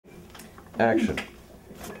Action.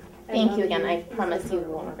 Thank you again. I promise you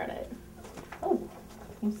won't regret it. Oh,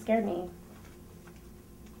 you scared me.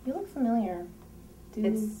 You look familiar. I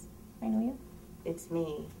know you? It's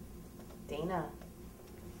me, Dana.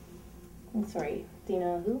 I'm sorry,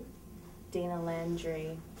 Dana who? Dana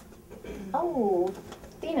Landry. Oh,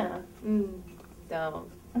 Dana. Don't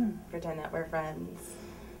pretend that we're friends.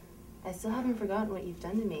 I still haven't forgotten what you've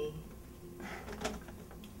done to me.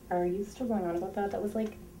 Are you still going on about that? That was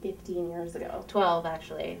like 15 years ago. 12,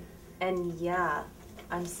 actually. And yeah,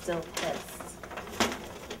 I'm still pissed.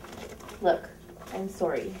 Look, I'm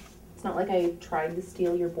sorry. It's not like I tried to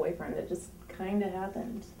steal your boyfriend. It just kind of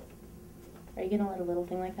happened. Are you gonna let a little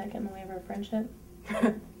thing like that get in the way of our friendship?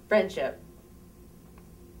 Friendship.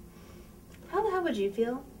 How the hell would you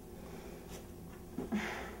feel?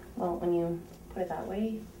 Well, when you put it that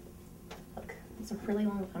way, look, it's a really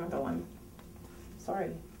long time ago. I'm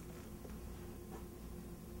sorry.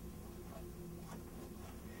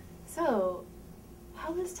 So,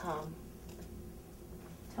 how is Tom?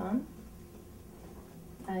 Tom?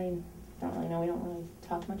 I don't really know. We don't really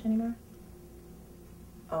talk much anymore.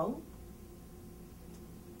 Oh?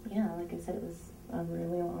 Yeah, like I said, it was a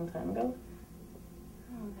really long time ago.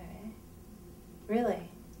 Okay. Really?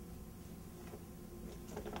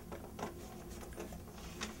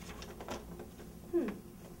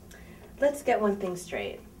 Let's get one thing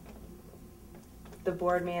straight. The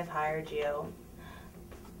board may have hired you,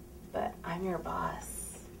 but I'm your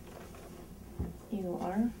boss. You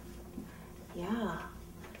are? Yeah.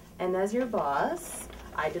 And as your boss,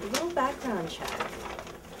 I did a little background check.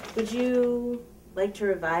 Would you like to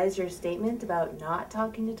revise your statement about not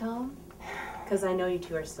talking to Tom? Because I know you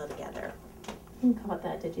two are still together. You caught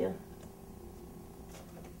that, did you?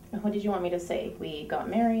 What did you want me to say? We got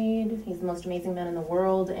married, he's the most amazing man in the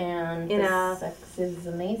world, and Enough. the sex is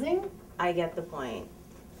amazing? I get the point.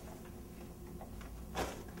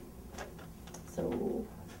 So,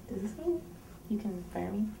 does this mean you can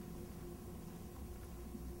fire me?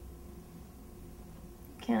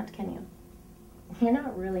 Can't, can you? You're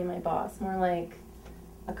not really my boss, more like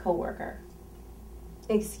a coworker.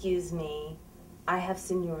 Excuse me. I have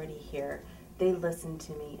seniority here. They listen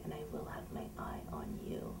to me, and I will have my eye on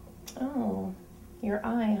you. Oh, your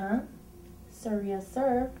eye, huh? Sir, yes,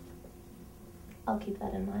 sir. I'll keep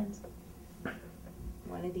that in mind.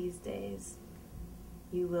 One of these days,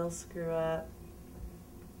 you will screw up,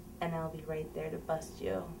 and I'll be right there to bust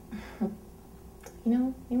you. You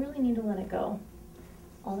know, you really need to let it go.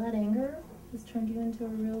 All that anger has turned you into a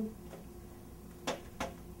real...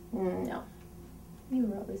 No. You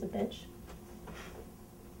were always a bitch.